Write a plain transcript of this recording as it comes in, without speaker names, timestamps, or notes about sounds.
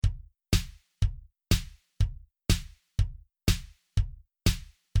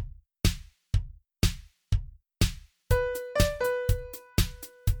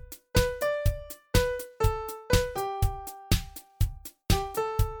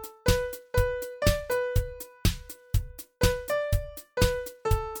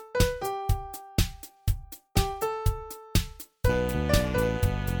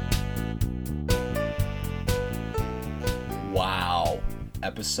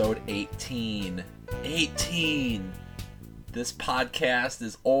episode 18. 18! This podcast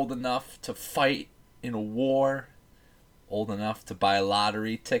is old enough to fight in a war, old enough to buy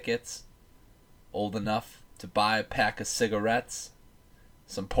lottery tickets, old enough to buy a pack of cigarettes,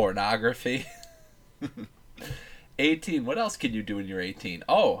 some pornography. 18, what else can you do when you're 18?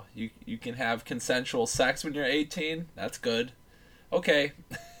 Oh, you can have consensual sex when you're 18? That's good. Okay.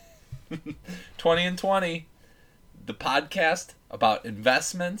 20 and 20. The podcast about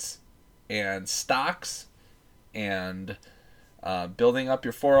investments and stocks and building up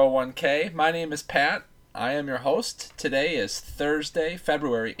your 401k. My name is Pat. I am your host. Today is Thursday,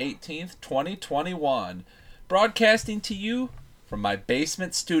 February 18th, 2021. Broadcasting to you from my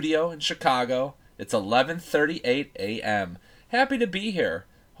basement studio in Chicago. It's 11:38 a.m. Happy to be here.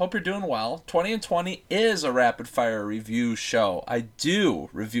 Hope you're doing well. 20 and 20 is a rapid-fire review show. I do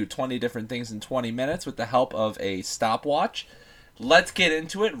review 20 different things in 20 minutes with the help of a stopwatch. Let's get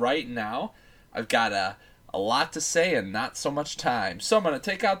into it right now. I've got a lot to say and not so much time. So I'm going to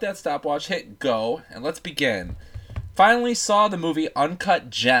take out that stopwatch, hit go, and let's begin. Finally saw the movie Uncut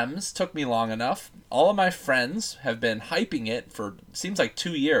Gems. Took me long enough. All of my friends have been hyping it for, seems like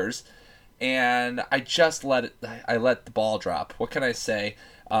 2 years, and I just let the ball drop. What can I say?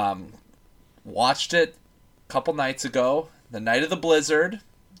 Watched it a couple nights ago, the night of the blizzard.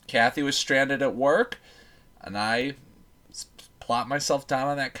 Kathy was stranded at work, and I plopped myself down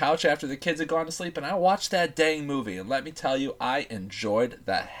on that couch after the kids had gone to sleep, and I watched that dang movie, and let me tell you, I enjoyed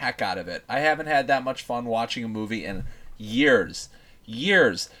the heck out of it. I haven't had that much fun watching a movie in years.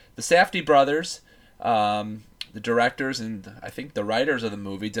 The Safdie brothers, the directors, and I think the writers of the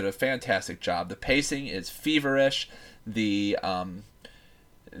movie did a fantastic job. The pacing is feverish. The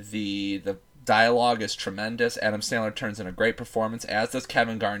dialogue is tremendous. Adam Sandler turns in a great performance, as does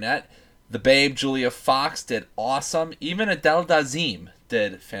Kevin Garnett. The babe, Julia Fox, did awesome. Even Adele Dazeem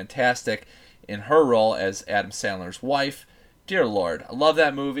did fantastic in her role as Adam Sandler's wife. Dear Lord, I love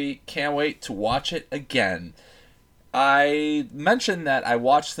that movie. Can't wait to watch it again. I mentioned that I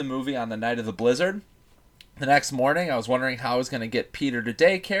watched the movie on the night of the blizzard. The next morning, I was wondering how I was going to get Peter to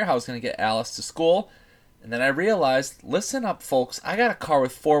daycare, how I was going to get Alice to school. And then I realized, listen up, folks, I got a car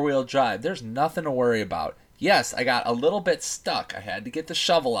with four-wheel drive. There's nothing to worry about. Yes, I got a little bit stuck. I had to get the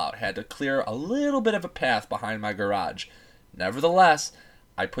shovel out. I had to clear a little bit of a path behind my garage. Nevertheless,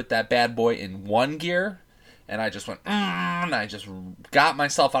 I put that bad boy in one gear, and I just went, and I just got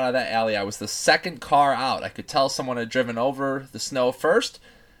myself out of that alley. I was the second car out. I could tell someone had driven over the snow first,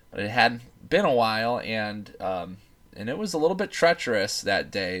 but it hadn't been a while, and it was a little bit treacherous that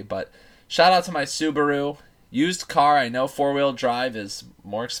day, but shout out to my Subaru. Used car. I know four-wheel drive is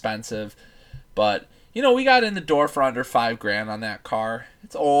more expensive, but you know, we got in the door for under $5,000 on that car.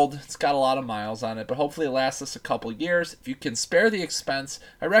 It's old. It's got a lot of miles on it, but hopefully it lasts us a couple years. If you can spare the expense,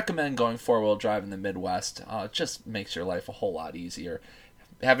 I recommend going four-wheel drive in the Midwest. It just makes your life a whole lot easier.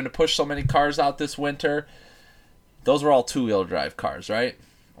 Having to push so many cars out this winter, those were all two-wheel drive cars, right?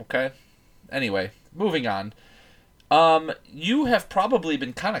 Okay? Anyway, moving on. You have probably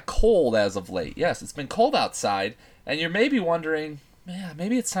been kind of cold as of late. Yes, it's been cold outside, and you're maybe wondering, man,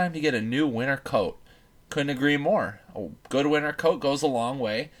 maybe it's time to get a new winter coat. Couldn't agree more. A good winter coat goes a long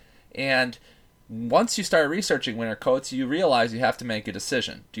way, and once you start researching winter coats, you realize you have to make a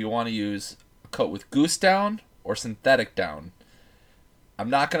decision. Do you want to use a coat with goose down or synthetic down? I'm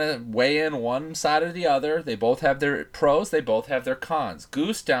not going to weigh in one side or the other. They both have their pros. They both have their cons.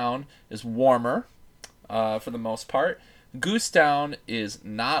 Goose down is warmer for the most part. Goose down is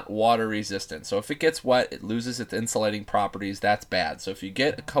not water resistant. So if it gets wet, it loses its insulating properties. That's bad. So if you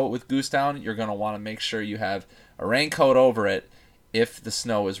get a coat with goose down, you're going to want to make sure you have a raincoat over it if the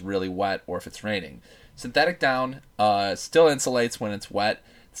snow is really wet or if it's raining. Synthetic down still insulates when it's wet.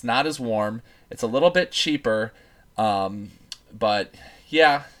 It's not as warm. It's a little bit cheaper. But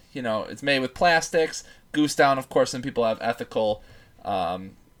yeah, you know, it's made with plastics. Goose down, of course, some people have ethical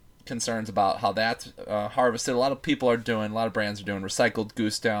concerns about how that's harvested. A lot of brands are doing recycled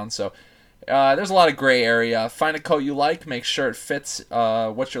goose down. So there's a lot of gray area. Find a coat you like. Make sure it fits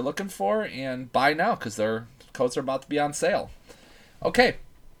what you're looking for. And buy now because their coats are about to be on sale. Okay.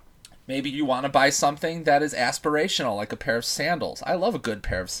 Maybe you want to buy something that is aspirational, like a pair of sandals. I love a good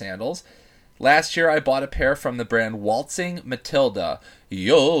pair of sandals. Last year I bought a pair from the brand Waltzing Matilda.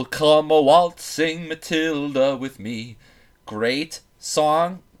 You'll come a waltzing Matilda with me. Great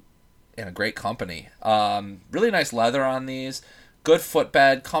song and a great company. Really nice leather on these. Good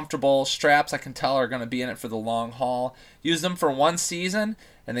footbed, comfortable. Straps I can tell are going to be in it for the long haul. Use them for one season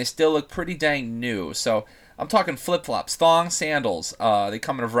and they still look pretty dang new. So I'm talking flip-flops, thong sandals. They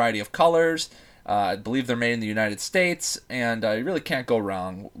come in a variety of colors. I believe they're made in the United States, and you really can't go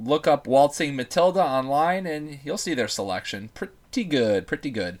wrong. Look up Waltzing Matilda online, and you'll see their selection. Pretty good, pretty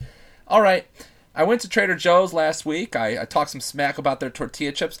good. All right, I went to Trader Joe's last week. I talked some smack about their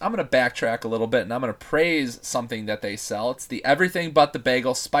tortilla chips. I'm going to backtrack a little bit, and I'm going to praise something that they sell. It's the Everything But the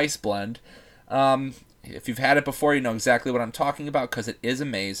Bagel Spice Blend. If you've had it before, you know exactly what I'm talking about because it is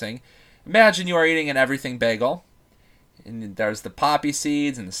amazing. Imagine you are eating an everything bagel. And there's the poppy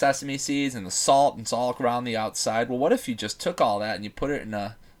seeds and the sesame seeds and the salt, and it's all around the outside. Well, what if you just took all that and you put it in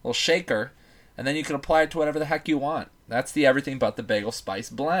a little shaker, and then you can apply it to whatever the heck you want? That's the Everything But the Bagel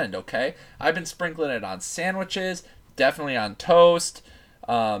Spice Blend, okay? I've been sprinkling it on sandwiches, definitely on toast.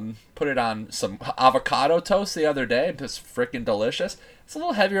 Put it on some avocado toast the other day. It's freaking delicious. It's a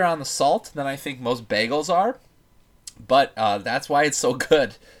little heavier on the salt than I think most bagels are, but that's why it's so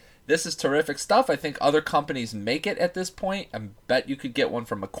good. This is terrific stuff. I think other companies make it at this point. I bet you could get one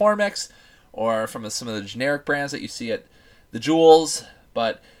from McCormick's or from some of the generic brands that you see at the Jewels.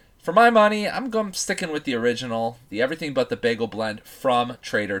 But for my money, I'm sticking with the original, the Everything But the Bagel Blend from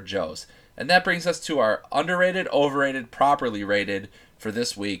Trader Joe's. And that brings us to our underrated, overrated, properly rated for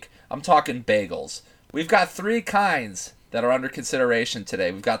this week. I'm talking bagels. We've got 3 kinds that are under consideration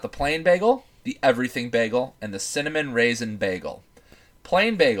today. We've got the plain bagel, the everything bagel, and the cinnamon raisin bagel.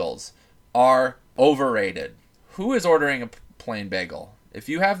 Plain bagels are overrated. Who is ordering a plain bagel? If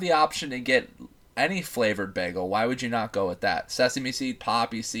you have the option to get any flavored bagel, why would you not go with that? Sesame seed,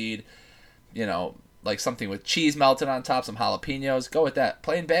 poppy seed, like something with cheese melted on top, some jalapenos, go with that.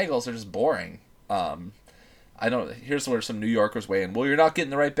 Plain bagels are just boring. Here's where some New Yorkers weigh in. Well, you're not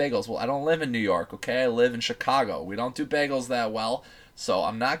getting the right bagels. Well, I don't live in New York, okay? I live in Chicago. We don't do bagels that well, so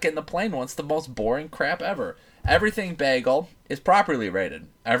I'm not getting the plain one. It's the most boring crap ever. Everything bagel is properly rated.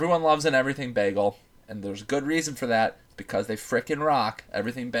 Everyone loves an everything bagel, and there's a good reason for that. It's because they frickin' rock.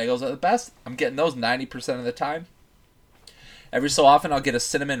 Everything bagels are the best. I'm getting those 90% of the time. Every so often, I'll get a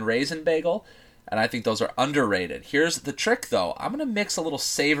cinnamon raisin bagel, and I think those are underrated. Here's the trick, though. I'm going to mix a little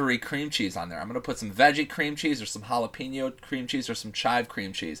savory cream cheese on there. I'm going to put some veggie cream cheese or some jalapeno cream cheese or some chive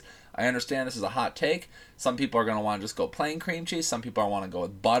cream cheese. I understand this is a hot take. Some people are going to want to just go plain cream cheese. Some people want to go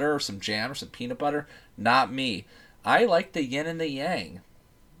with butter or some jam or some peanut butter. Not me. I like the yin and the yang.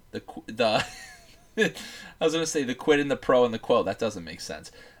 I was going to say the quid and the pro and the quo. That doesn't make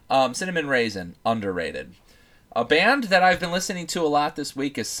sense. Cinnamon raisin, underrated. A band that I've been listening to a lot this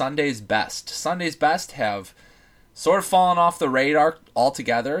week is Sunday's Best. Sunday's Best have sort of fallen off the radar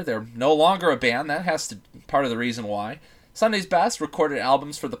altogether. They're no longer a band. That has to be part of the reason why. Sunday's Best recorded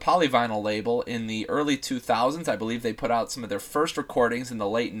albums for the Polyvinyl label in the early 2000s. I believe they put out some of their first recordings in the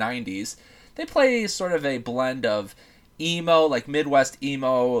late 90s. They play sort of a blend of emo, like Midwest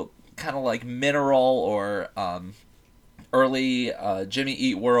emo, kind of like Mineral or early Jimmy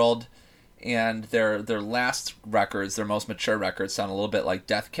Eat World. And their last records, their most mature records, sound a little bit like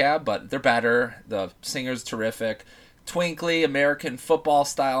Death Cab, but they're better. The singer's terrific. Twinkly, American football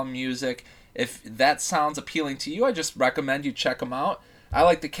style music. If that sounds appealing to you, I just recommend you check them out. I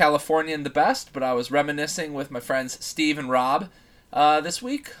like the Californian the best, but I was reminiscing with my friends Steve and Rob this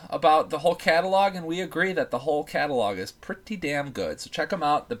week about the whole catalog, and we agree that the whole catalog is pretty damn good. So check them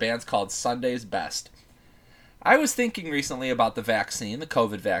out. The band's called Sunday's Best. I was thinking recently about the vaccine, the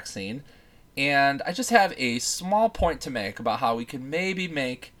COVID vaccine, and I just have a small point to make about how we can maybe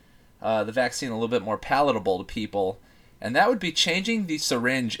make the vaccine a little bit more palatable to people. And that would be changing the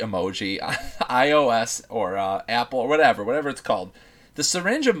syringe emoji on iOS or Apple or whatever it's called. The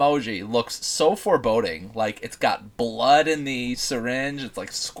syringe emoji looks so foreboding. Like, it's got blood in the syringe. It's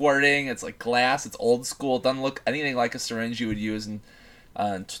like squirting. It's like glass. It's old school. It doesn't look anything like a syringe you would use in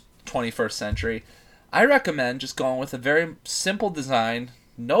 21st century. I recommend just going with a very simple design.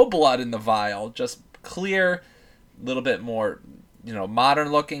 No blood in the vial. Just clear, a little bit more,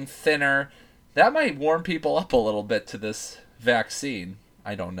 modern looking, thinner. That might warm people up a little bit to this vaccine.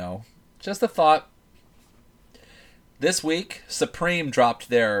 I don't know. Just a thought. This week, Supreme dropped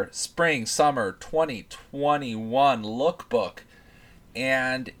their Spring-Summer 2021 lookbook.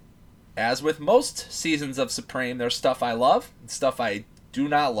 And as with most seasons of Supreme, there's stuff I love and stuff I do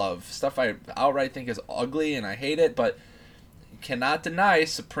not love. Stuff I outright think is ugly and I hate it, but you cannot deny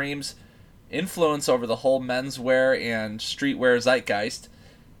Supreme's influence over the whole menswear and streetwear zeitgeist.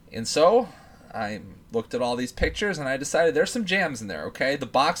 And so I looked at all these pictures and I decided there's some jams in there, okay? The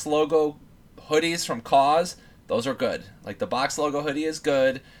box logo hoodies from Cause, those are good. Like, the box logo hoodie is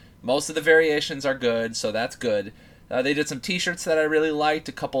good. Most of the variations are good, so that's good. They did some t-shirts that I really liked.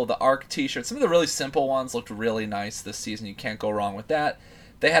 A couple of the ARC t-shirts. Some of the really simple ones looked really nice this season. You can't go wrong with that.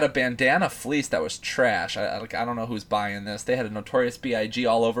 They had a bandana fleece that was trash. I don't know who's buying this. They had a Notorious B.I.G.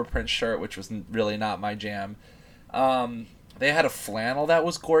 all over print shirt, which was really not my jam. They had a flannel that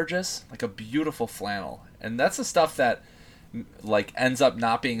was gorgeous, like a beautiful flannel. And that's the stuff that like ends up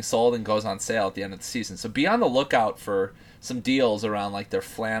not being sold and goes on sale at the end of the season. So be on the lookout for some deals around like their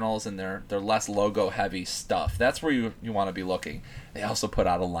flannels and their less logo heavy stuff. That's where you want to be looking. They also put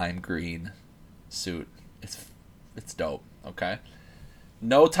out a lime green suit. It's dope, okay?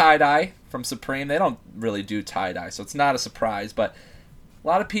 No tie-dye from Supreme. They don't really do tie-dye, so it's not a surprise, but a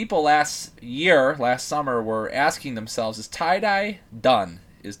lot of people last summer were asking themselves, is tie-dye done?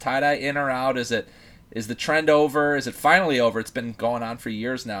 Is tie-dye in or out? Is the trend over? Is it finally over? It's been going on for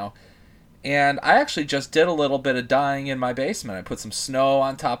years now. And I actually just did a little bit of dyeing in my basement. I put some snow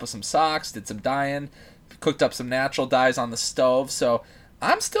on top of some socks, did some dyeing, cooked up some natural dyes on the stove. So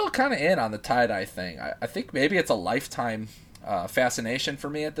I'm still kind of in on the tie-dye thing. I think maybe it's a lifetime fascination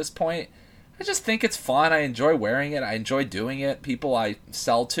for me at this point. I just think it's fun. I enjoy wearing it. I enjoy doing it. People I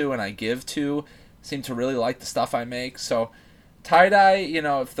sell to and I give to seem to really like the stuff I make. So tie-dye,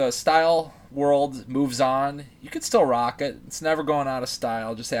 if the style world moves on, you could still rock it. It's never going out of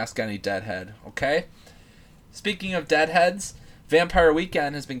style. Just ask any deadhead, okay? Speaking of deadheads, Vampire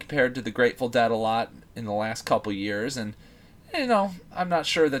Weekend has been compared to the Grateful Dead a lot in the last couple years, and I'm not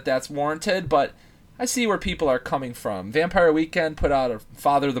sure that that's warranted, but I see where people are coming from. Vampire Weekend put out a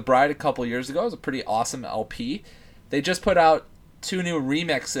Father the Bride a couple years ago. It was a pretty awesome LP. They just put out 2 new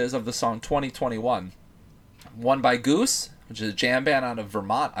remixes of the song 2021. One by Goose, which is a jam band out of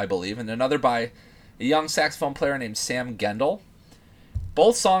Vermont, I believe, and another by a young saxophone player named Sam Gendel.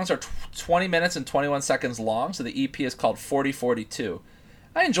 Both songs are 20 minutes and 21 seconds long, so the EP is called 4042.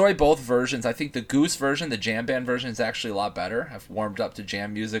 I enjoy both versions. I think the Goose version, the jam band version, is actually a lot better. I've warmed up to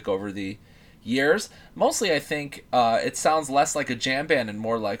jam music over the years. Mostly I think it sounds less like a jam band and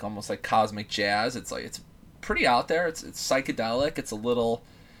more like almost like cosmic jazz. It's pretty out there. It's psychedelic. It's a little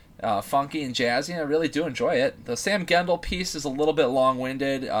funky and jazzy, and I really do enjoy it. The Sam Gendel piece is a little bit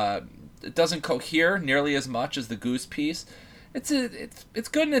long-winded. It doesn't cohere nearly as much as the Goose piece. It's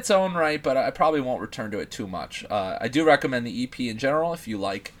good in its own right, but I probably won't return to it too much. I do recommend the EP in general if you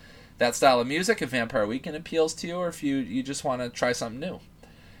like that style of music, if Vampire Weekend appeals to you, or if you just want to try something new.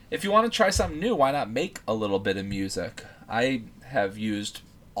 If you want to try something new, why not make a little bit of music? I have used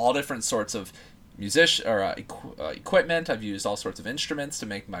all different sorts of equipment. I've used all sorts of instruments to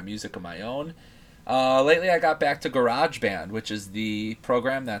make my music of my own. Lately, I got back to GarageBand, which is the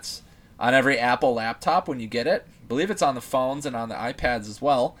program that's on every Apple laptop when you get it. I believe it's on the phones and on the iPads as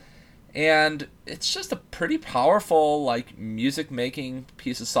well. And it's just a pretty powerful, music making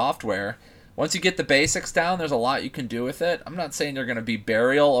piece of software. Once you get the basics down, there's a lot you can do with it. I'm not saying you're going to be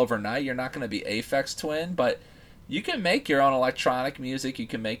Burial overnight. You're not going to be Aphex Twin, but you can make your own electronic music. You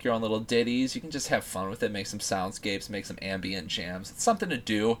can make your own little ditties. You can just have fun with it, make some soundscapes, make some ambient jams. It's something to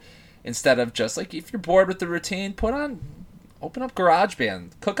do instead of just, if you're bored with the routine, open up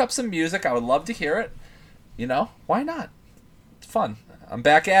GarageBand. Cook up some music. I would love to hear it. Why not? It's fun. I'm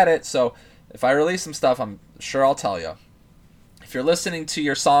back at it, so if I release some stuff, I'm sure I'll tell you. If you're listening to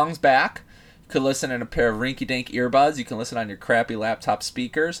your songs back, you could listen in a pair of rinky-dink earbuds. You can listen on your crappy laptop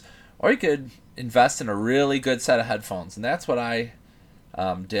speakers, or you could invest in a really good set of headphones, and that's what I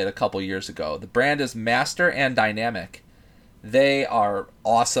did a couple years ago. The brand is Master and Dynamic. They are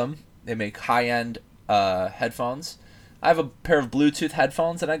awesome. They make high-end headphones. I have a pair of Bluetooth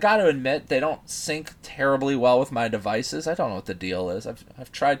headphones, and I got to admit, they don't sync terribly well with my devices. I don't know what the deal is.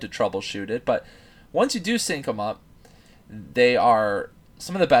 I've tried to troubleshoot it, but once you do sync them up, they are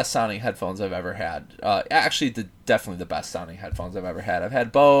some of the best sounding headphones I've ever had. Actually, definitely the best sounding headphones I've ever had. I've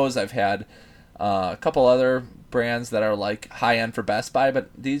had Bose, I've had a couple other brands that are high end for Best Buy,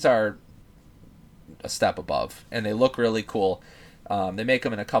 but these are a step above, and they look really cool. They make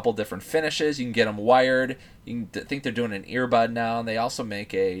them in a couple different finishes. You can get them wired. You can think they're doing an earbud now, and they also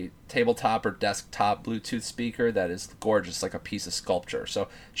make a tabletop or desktop Bluetooth speaker that is gorgeous, like a piece of sculpture. So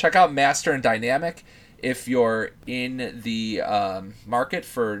check out Master and Dynamic if you're in the market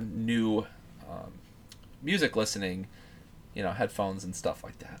for new music listening, headphones and stuff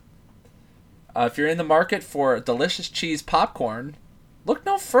like that. If you're in the market for delicious cheese popcorn, look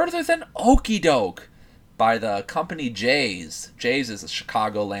no further than Okey Doke by the company Jay's. Jay's is a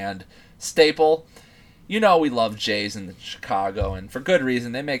Chicagoland staple. We love Jay's in Chicago, and for good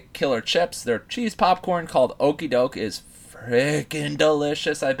reason. They make killer chips. Their cheese popcorn called Okey Doke is freaking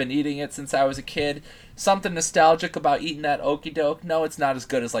delicious. I've been eating it since I was a kid. Something nostalgic about eating that Okey Doke. No, it's not as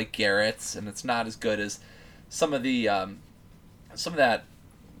good as Garrett's, and it's not as good as some of that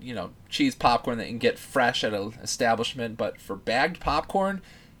cheese popcorn that you can get fresh at an establishment, but for bagged popcorn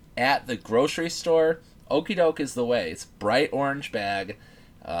at the grocery store, Okie Doke is the way. It's bright orange bag.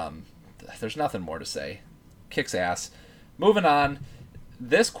 There's nothing more to say. Kicks ass. Moving on.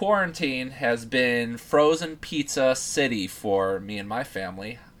 This quarantine has been frozen pizza city for me and my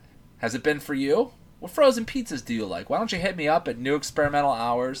family. Has it been for you? What frozen pizzas do you like? Why don't you hit me up at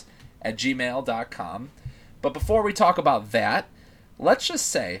newexperimentalhours@gmail.com. But before we talk about that, let's just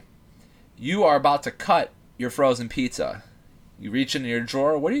say you are about to cut your frozen pizza. You reach into your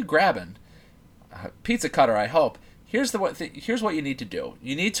drawer. What are you grabbing? A pizza cutter, I hope. Here's what you need to do.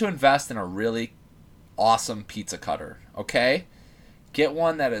 You need to invest in a really awesome pizza cutter, okay? Get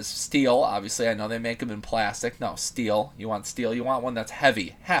one that is steel. Obviously, I know they make them in plastic. No, steel. You want steel. You want one that's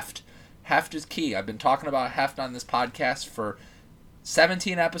heavy. Heft. Heft is key. I've been talking about heft on this podcast for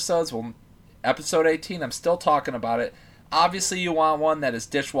 17 episodes. Well, episode 18, I'm still talking about it. Obviously, you want one that is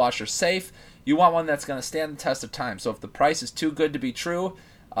dishwasher safe. You want one that's going to stand the test of time. So if the price is too good to be true,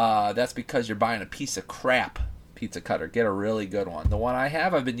 that's because you're buying a piece of crap pizza cutter. Get a really good one. The one I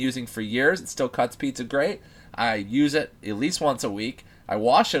have, I've been using for years. It still cuts pizza great. I use it at least once a week. I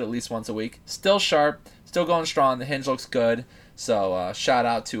wash it at least once a week. Still sharp. Still going strong. The hinge looks good. So shout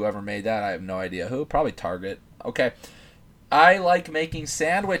out to whoever made that. I have no idea who. Probably Target. Okay. I like making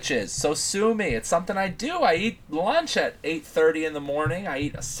sandwiches, so sue me. It's something I do. I eat lunch at 8:30 in the morning. I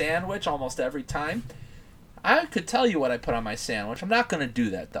eat a sandwich almost every time. I could tell you what I put on my sandwich. I'm not going to do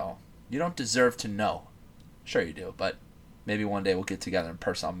that, though. You don't deserve to know. Sure you do, but maybe one day we'll get together in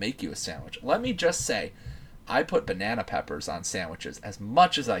person. I'll make you a sandwich. Let me just say, I put banana peppers on sandwiches as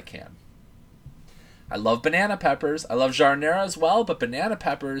much as I can. I love banana peppers. I love giardiniera as well, but banana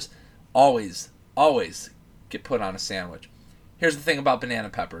peppers always get put on a sandwich. Here's the thing about banana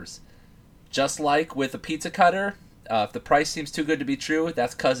peppers. Just like with a pizza cutter, if the price seems too good to be true,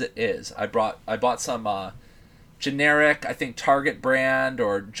 that's because it is. I bought some generic, I think Target brand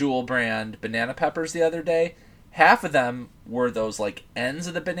or Jewel brand banana peppers the other day. Half of them were those like ends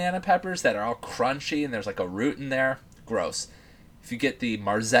of the banana peppers that are all crunchy and there's like a root in there. Gross. If you get the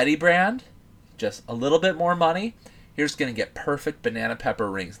Marzetti brand, just a little bit more money, you're just going to get perfect banana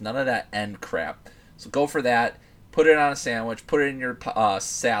pepper rings. None of that end crap. So go for that. Put it on a sandwich. Put it in your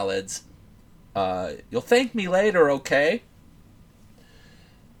salads. You'll thank me later, okay?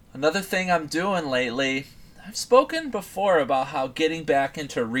 Another thing I'm doing lately, I've spoken before about how getting back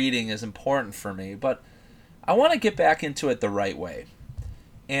into reading is important for me, but I want to get back into it the right way.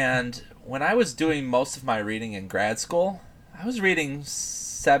 And when I was doing most of my reading in grad school, I was reading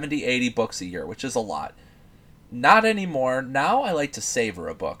 70, 80 books a year, which is a lot. Not anymore. Now I like to savor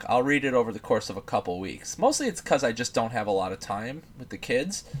a book. I'll read it over the course of a couple weeks. Mostly it's because I just don't have a lot of time with the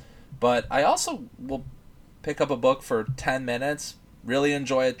kids. But I also will pick up a book for 10 minutes, really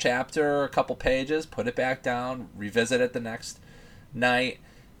enjoy a chapter, a couple pages, put it back down, revisit it the next night.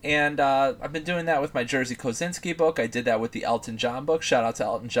 And I've been doing that with my Jerzy Kosinski book. I did that with the Elton John book. Shout out to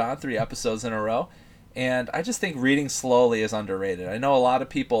Elton John, 3 episodes in a row. And I just think reading slowly is underrated. I know a lot of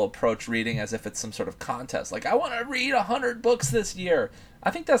people approach reading as if it's some sort of contest. Like, I want to read 100 books this year.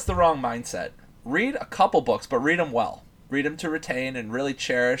 I think that's the wrong mindset. Read a couple books, but read them well. Read them to retain and really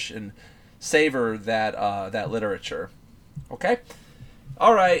cherish and savor that literature. Okay?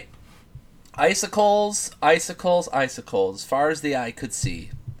 All right. Icicles, icicles, icicles. As far as the eye could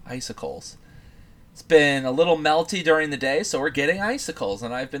see. Icicles. It's been a little melty during the day, so we're getting icicles.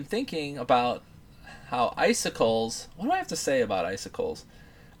 And I've been thinking about how icicles... What do I have to say about icicles?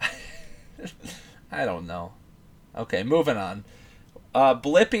 I don't know. Okay, moving on.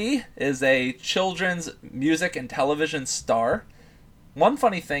 Blippi is a children's music and television star. One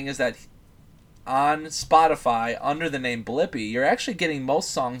funny thing is that on Spotify, under the name Blippi, you're actually getting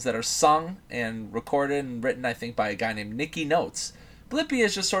most songs that are sung and recorded and written, I think, by a guy named Nicky Notes. Blippi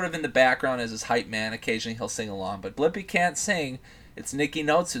is just sort of in the background as his hype man. Occasionally he'll sing along, but Blippi can't sing. It's Nicky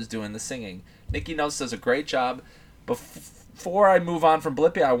Notes who's doing the singing. Nicky Notes does a great job. Before I move on from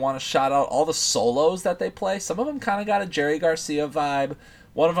Blippi, I want to shout out all the solos that they play. Some of them kind of got a Jerry Garcia vibe.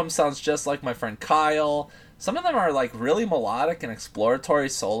 One of them sounds just like my friend Kyle. Some of them are like really melodic and exploratory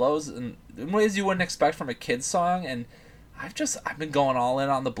solos in ways you wouldn't expect from a kid's song. And I've been going all in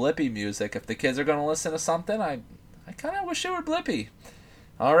on the Blippi music. If the kids are going to listen to something, I kind of wish it were Blippi.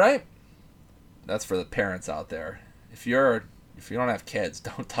 All right, that's for the parents out there. If you don't have kids,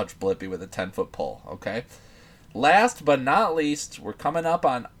 don't touch Blippi with a 10-foot pole. Okay. Last but not least, we're coming up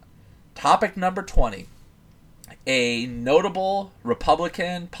on topic number 20. A notable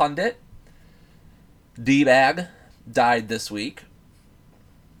Republican pundit, D-Bag, died this week.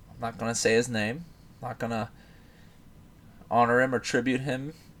 I'm not going to say his name. I'm not going to honor him or tribute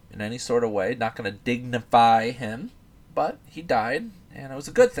him in any sort of way. Not going to dignify him, but he died, and it was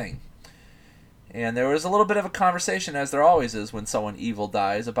a good thing. And there was a little bit of a conversation, as there always is when someone evil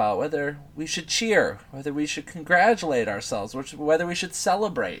dies, about whether we should cheer, whether we should congratulate ourselves, whether we should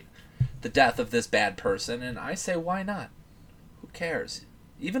celebrate the death of this bad person. And I say, why not? Who cares?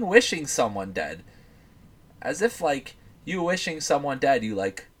 Even wishing someone dead. As if, like, you wishing someone dead, you,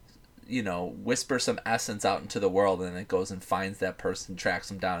 like, you know, whisper some essence out into the world, and then it goes and finds that person, tracks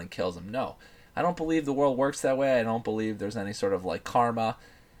them down, and kills them. No. I don't believe the world works that way. I don't believe there's any sort of, like, karma.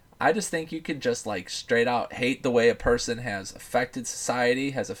 I just think you can just, like, straight out hate the way a person has affected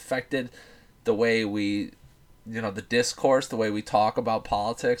society, has affected the way we, you know, the discourse, the way we talk about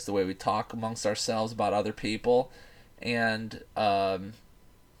politics, the way we talk amongst ourselves about other people. And,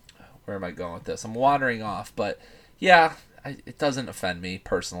 where am I going with this? I'm wandering off, but yeah, it doesn't offend me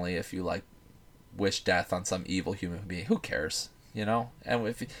personally if you, like, wish death on some evil human being. Who cares, you know?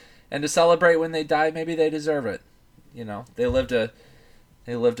 And to celebrate when they die, maybe they deserve it. You know, they lived a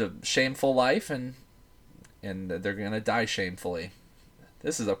shameful life, and they're going to die shamefully.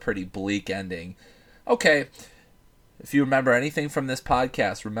 This is a pretty bleak ending. Okay, if you remember anything from this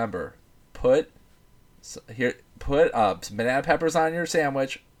podcast, remember, put some banana peppers on your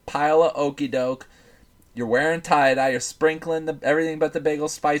sandwich, pile of Okie Doke, you're wearing tie-dye, you're sprinkling everything but the bagel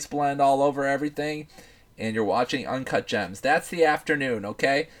spice blend all over everything, and you're watching Uncut Gems. That's the afternoon,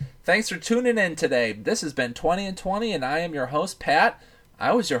 okay? Thanks for tuning in today. This has been 20 and 20, and I am your host, Pat.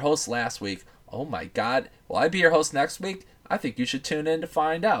 I was your host last week. Oh my God. Will I be your host next week? I think you should tune in to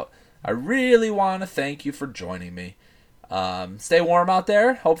find out. I really want to thank you for joining me. Stay warm out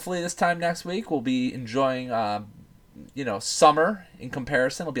there. Hopefully this time next week we'll be enjoying, summer in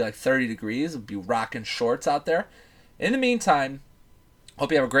comparison. It'll be like 30 degrees. We'll be rocking shorts out there. In the meantime,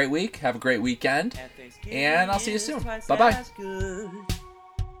 hope you have a great week. Have a great weekend. And I'll see you soon. Bye-bye.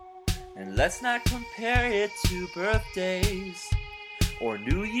 And let's not compare it to birthdays, or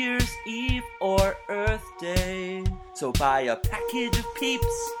New Year's Eve, or Earth Day. So buy a package of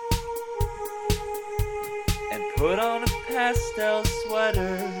Peeps and put on a pastel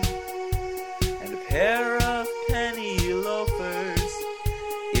sweater and a pair of penny loafers.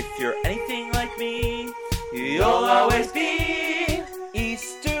 If you're anything like me, you'll always be